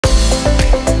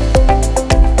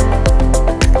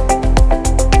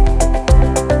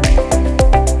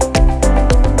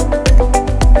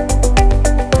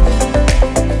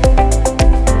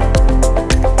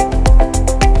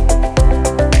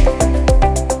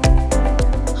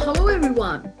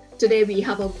Today we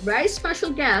have a very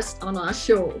special guest on our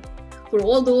show. For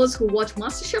all those who watch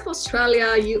MasterChef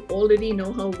Australia, you already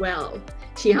know her well.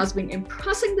 She has been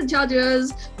impressing the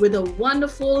judges with her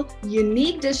wonderful,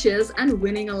 unique dishes and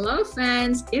winning a lot of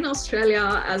fans in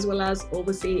Australia as well as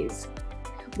overseas.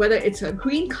 Whether it's her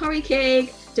green curry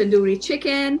cake, tandoori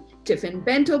chicken, Tiffin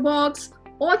Bento box,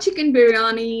 or chicken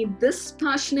biryani, this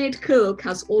passionate cook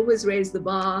has always raised the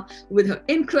bar with her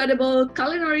incredible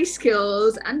culinary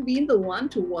skills and been the one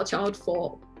to watch out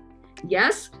for.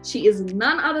 Yes, she is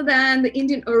none other than the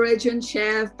Indian origin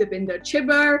chef Depinder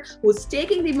Chhibber, who's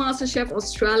taking the MasterChef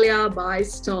Australia by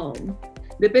storm.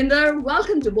 Depinder,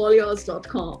 welcome to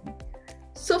BollyOZ.com.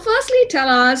 So firstly, tell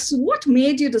us what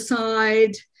made you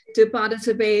decide to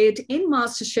participate in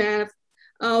MasterChef?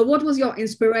 What was your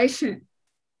inspiration?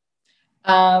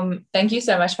 Thank you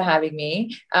so much for having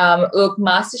me. Look,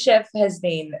 MasterChef has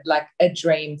been like a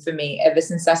dream for me ever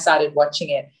since I started watching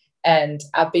it. And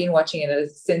I've been watching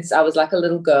it since I was like a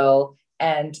little girl.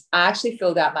 And I actually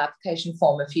filled out my application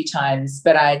form a few times,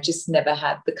 but I just never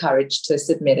had the courage to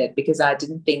submit it because I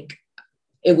didn't think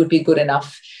it would be good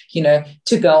enough,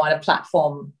 to go on a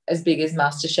platform as big as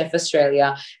MasterChef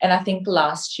Australia. And I think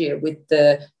last year with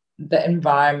the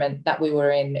environment that we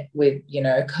were in with,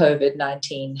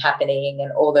 COVID-19 happening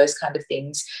and all those kind of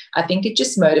things, I think it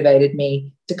just motivated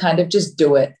me to kind of just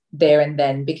do it there and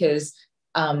then because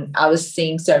I was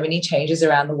seeing so many changes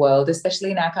around the world,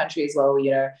 especially in our country as well.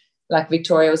 Like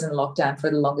Victoria was in lockdown for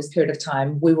the longest period of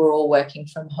time. We were all working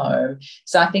from home.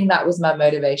 So I think that was my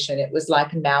motivation. It was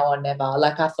like now or never.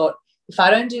 Like I thought, if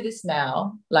I don't do this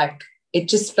now, like it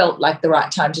just felt like the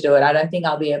right time to do it. I don't think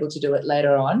I'll be able to do it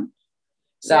later on.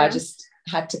 So I just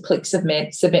had to click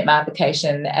submit my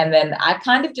application. And then I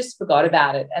kind of just forgot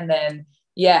about it. And then,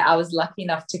 I was lucky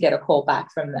enough to get a call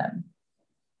back from them.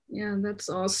 Yeah, that's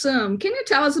awesome. Can you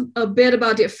tell us a bit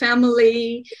about your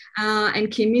family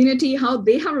and community, how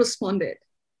they have responded?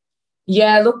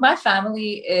 Yeah, look, my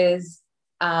family is,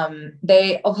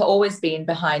 they have always been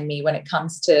behind me when it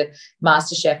comes to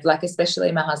MasterChef, like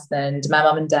especially my husband, my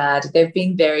mum and dad. They've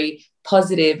been very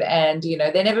positive and,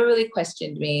 they never really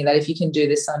questioned me that if you can do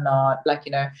this or not, like,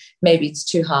 maybe it's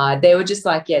too hard. They were just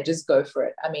like, yeah, just go for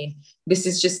it. I mean, this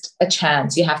is just a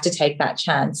chance. You have to take that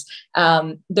chance.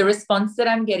 The response that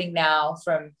I'm getting now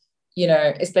from,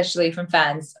 especially from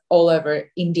fans all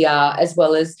over India, as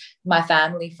well as my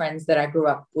family friends that I grew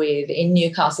up with in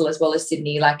Newcastle, as well as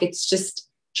Sydney, like it's just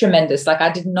tremendous. Like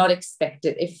I did not expect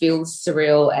it. It feels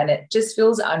surreal and it just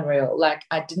feels unreal. Like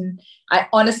I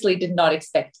honestly did not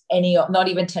expect not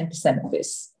even 10% of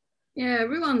this. Yeah,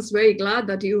 everyone's very glad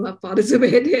that you have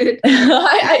participated.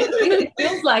 It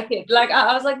feels like it. Like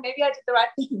I was like, maybe I did the right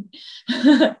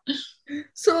thing.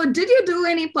 So did you do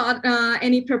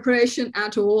any preparation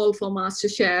at all for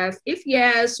MasterChef? If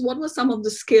yes, what were some of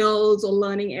the skills or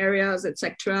learning areas,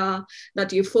 etc.,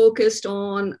 that you focused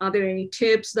on? Are there any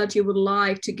tips that you would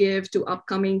like to give to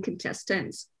upcoming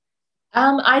contestants?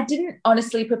 I didn't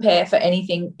honestly prepare for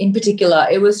anything in particular.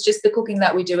 It was just the cooking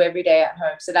that we do every day at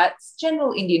home. So that's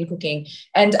general Indian cooking.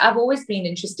 And I've always been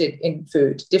interested in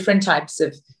food, different types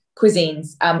of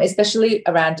cuisines, especially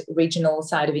around regional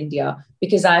side of India,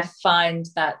 because I find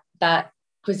that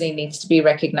cuisine needs to be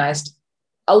recognized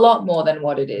a lot more than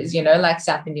what it is, like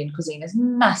South Indian cuisine is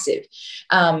massive,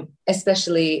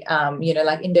 especially,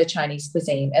 like Indo-Chinese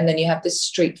cuisine. And then you have the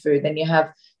street food, then you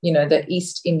have, the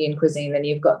East Indian cuisine, then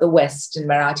you've got the West and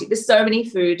Marathi. There's so many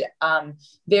food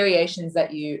variations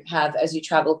that you have as you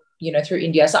travel, through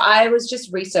India. So I was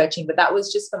just researching, but that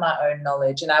was just for my own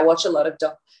knowledge. And I watch a lot of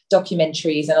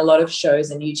documentaries and a lot of shows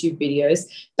and YouTube videos,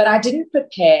 but I didn't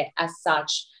prepare as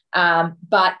such.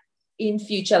 But in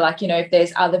future, like, if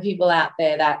there's other people out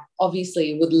there that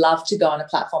obviously would love to go on a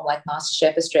platform like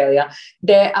MasterChef Australia,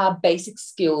 there are basic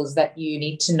skills that you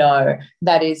need to know.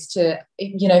 That is to,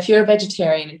 if you're a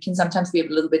vegetarian, it can sometimes be a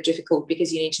little bit difficult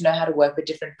because you need to know how to work with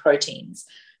different proteins,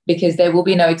 because there will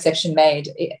be no exception made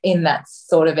in that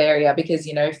sort of area. Because,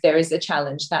 if there is a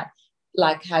challenge that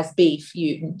like has beef,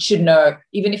 you should know,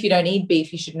 even if you don't eat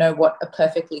beef, you should know what a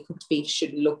perfectly cooked beef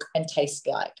should look and taste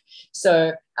like.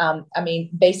 So,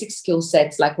 basic skill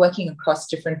sets like working across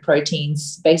different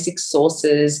proteins, basic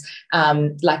sauces,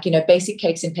 basic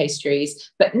cakes and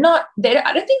pastries, but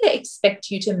I don't think they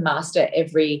expect you to master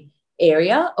every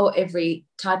area or every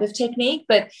type of technique,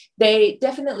 but they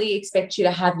definitely expect you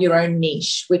to have your own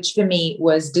niche, which for me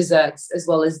was desserts as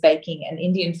well as baking and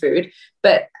Indian food.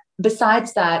 But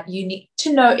besides that, you need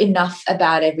to know enough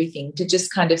about everything to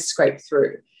just kind of scrape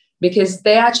through, because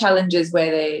there are challenges where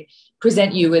they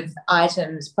present you with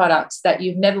items, products that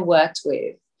you've never worked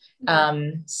with.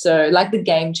 So like the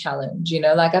game challenge,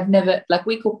 like I've never, like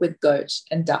we cook with goat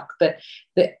and duck, but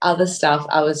the other stuff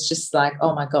I was just like,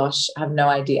 oh my gosh, I have no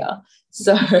idea.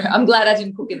 So I'm glad I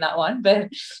didn't cook in that one, but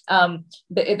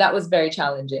that was very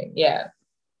challenging. Yeah.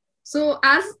 So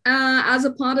as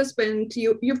a participant,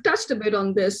 you've touched a bit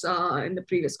on this in the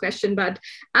previous question, but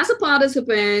as a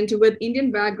participant with Indian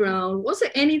background, was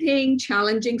there anything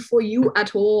challenging for you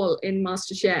at all in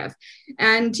MasterChef?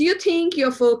 And do you think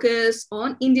your focus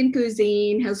on Indian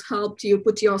cuisine has helped you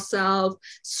put yourself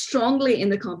strongly in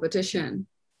the competition?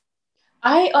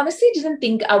 I honestly didn't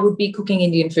think I would be cooking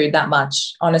Indian food that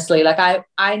much, honestly. Like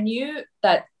I knew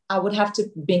that I would have to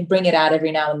bring it out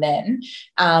every now and then.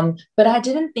 But I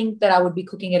didn't think that I would be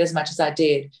cooking it as much as I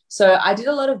did. So I did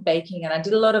a lot of baking and I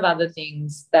did a lot of other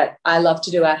things that I love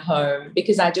to do at home,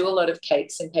 because I do a lot of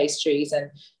cakes and pastries, and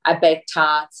I bake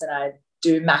tarts and I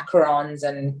do macarons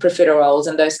and profiteroles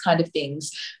and those kind of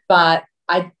things. But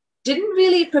I didn't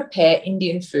really prepare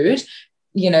Indian food,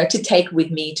 to take with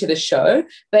me to the show.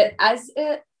 But as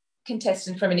a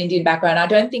contestant from an Indian background, I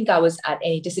don't think I was at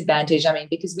any disadvantage. I mean,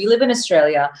 because we live in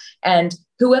Australia, and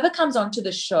whoever comes onto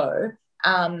the show,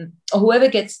 or whoever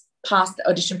gets past the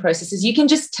audition processes, you can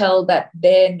just tell that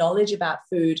their knowledge about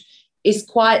food is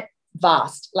quite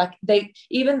vast. Like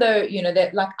even though,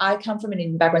 that like I come from an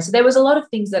Indian background, so there was a lot of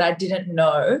things that I didn't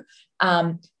know,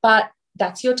 but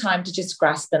that's your time to just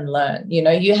grasp and learn.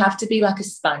 You have to be like a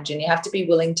sponge and you have to be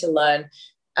willing to learn.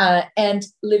 And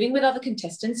living with other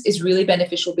contestants is really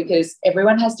beneficial because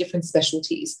everyone has different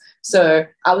specialties. So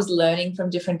I was learning from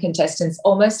different contestants.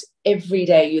 Almost every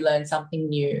day you learn something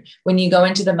new. When you go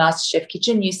into the MasterChef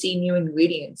kitchen, you see new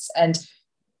ingredients. And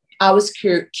I was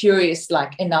curious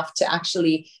enough to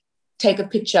actually take a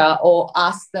picture or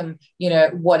ask them,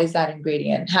 what is that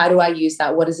ingredient? How do I use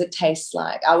that? What does it taste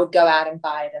like? I would go out and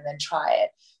buy it and then try it.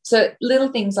 So little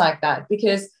things like that,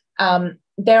 because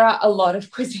there are a lot of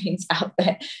cuisines out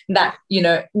there that,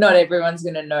 not everyone's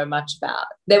going to know much about.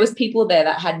 There was people there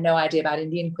that had no idea about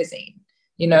Indian cuisine,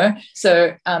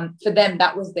 So for them,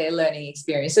 that was their learning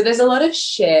experience. So there's a lot of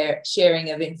sharing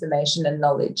of information and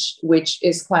knowledge, which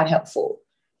is quite helpful.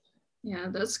 Yeah,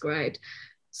 that's great.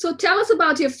 So tell us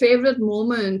about your favorite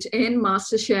moment in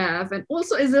MasterChef. And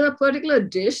also, is there a particular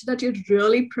dish that you're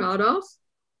really proud of?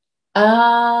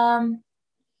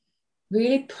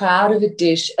 Really proud of a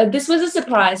dish. This was a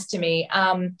surprise to me.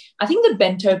 I think the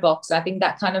bento box, I think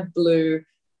that kind of blew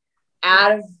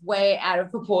way out of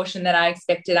proportion that I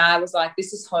expected. I was like,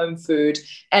 this is home food.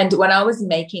 And when I was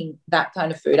making that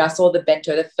kind of food, I saw the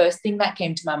bento. The first thing that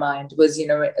came to my mind was,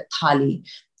 a thali,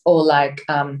 or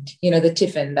the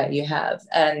tiffin that you have.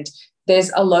 And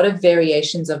there's a lot of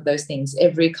variations of those things.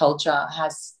 Every culture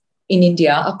has, in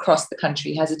India, across the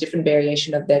country, has a different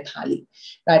variation of their thali,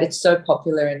 right? It's so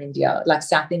popular in India, like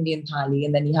South Indian thali,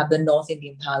 and then you have the North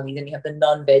Indian thali, then you have the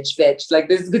non-veg, veg, like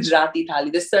this Gujarati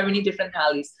thali. There's so many different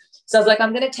thalis. So I was like,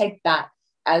 I'm going to take that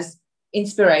as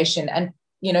inspiration and,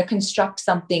 construct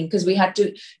something, because we had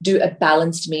to do a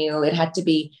balanced meal. It had to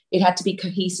be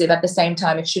cohesive. At the same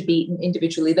time, it should be eaten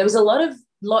individually. There was a lot in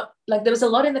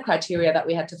the criteria that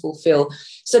we had to fulfill.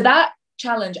 So that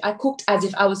challenge, I cooked as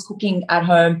if I was cooking at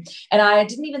home, and I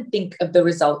didn't even think of the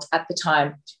result at the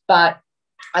time. But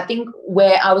I think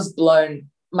where I was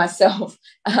blown away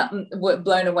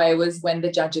was when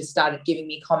the judges started giving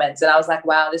me comments, and I was like,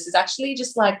 wow, this is actually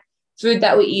just like food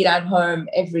that we eat at home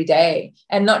every day.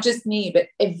 And not just me, but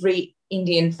every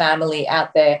Indian family out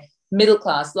there, middle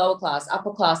class, lower class,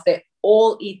 upper class, they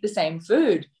all eat the same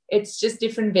food. It's just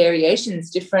different variations,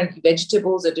 different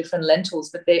vegetables or different lentils,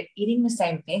 but they're eating the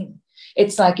same thing.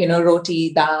 It's like,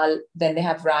 roti, dal, then they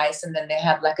have rice, and then they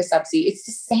have like a sabzi. It's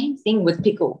the same thing with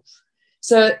pickle.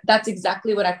 So that's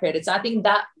exactly what I created. So I think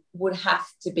that would have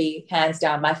to be hands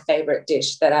down my favorite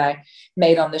dish that I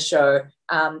made on the show.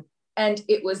 And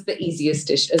it was the easiest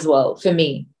dish as well for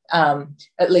me,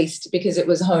 at least, because it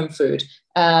was home food.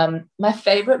 My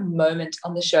favorite moment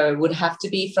on the show would have to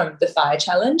be from the fire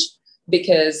challenge,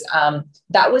 because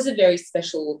that was a very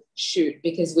special shoot,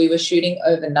 because we were shooting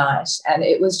overnight and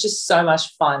it was just so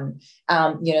much fun.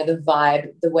 The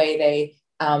vibe, the way they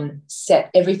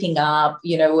set everything up,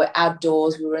 we're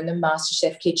outdoors, we were in the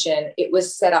MasterChef kitchen. It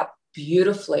was set up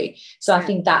beautifully. So I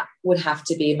think that would have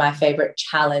to be my favorite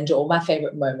challenge or my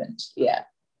favorite moment. Yeah.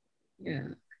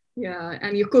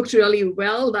 And you cooked really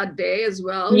well that day as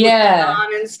well. Yeah. With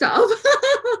the and stuff.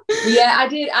 Yeah, I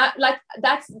did.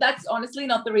 That's honestly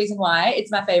not the reason why it's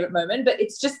my favorite moment, but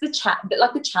it's just the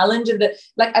challenge of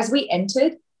as we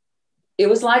entered, it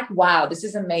was like, wow, this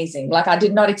is amazing. Like, I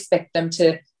did not expect them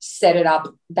to set it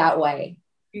up that way.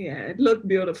 Yeah, it looked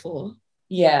beautiful.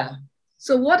 Yeah.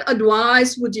 So what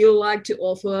advice would you like to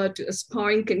offer to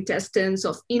aspiring contestants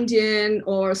of Indian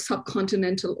or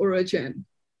subcontinental origin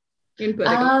in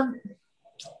particular?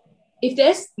 If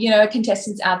there's,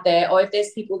 contestants out there, or if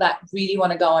there's people that really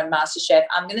want to go on MasterChef,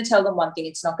 I'm going to tell them one thing: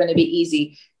 it's not going to be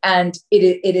easy, and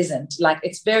it isn't. Like,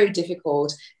 it's very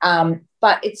difficult,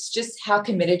 but it's just how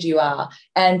committed you are,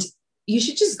 and you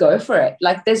should just go for it.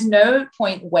 Like, there's no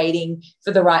point waiting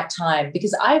for the right time,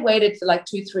 because I waited for like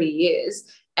 2-3 years,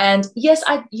 and yes,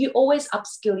 you always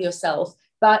upskill yourself,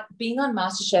 but being on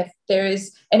MasterChef, there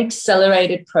is an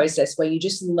accelerated process where you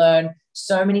just learn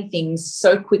so many things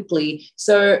so quickly.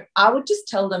 So I would just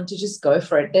tell them to just go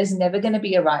for it. There's never going to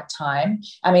be a right time.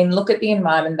 I mean, look at the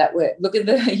environment look at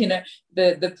the,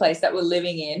 the place that we're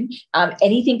living in.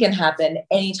 Anything can happen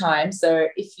anytime. So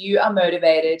if you are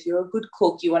motivated, you're a good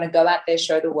cook, you want to go out there,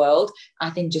 show the world, I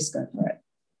think just go for it.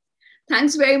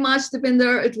 Thanks very much,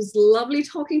 Depinder. It was lovely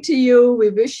talking to you. We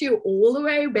wish you all the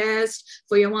very best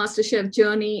for your MasterChef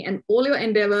journey and all your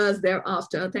endeavors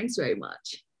thereafter. Thanks very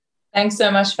much. Thanks so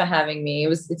much for having me.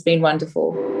 It's been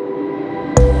wonderful.